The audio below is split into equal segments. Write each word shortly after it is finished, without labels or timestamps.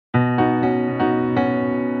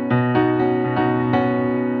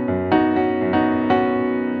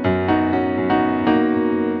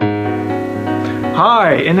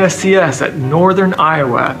Hi, NSCS at Northern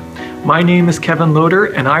Iowa. My name is Kevin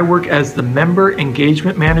Loader and I work as the Member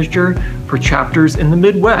Engagement Manager for chapters in the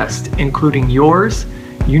Midwest, including yours,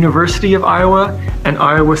 University of Iowa, and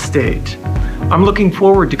Iowa State. I'm looking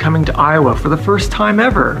forward to coming to Iowa for the first time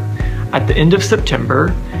ever at the end of September,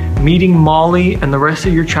 meeting Molly and the rest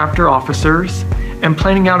of your chapter officers, and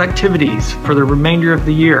planning out activities for the remainder of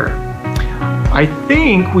the year. I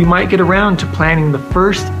think we might get around to planning the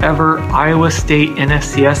first ever Iowa State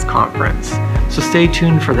NSCS conference, so stay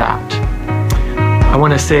tuned for that. I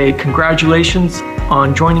want to say congratulations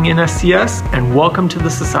on joining NSCS and welcome to the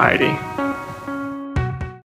society.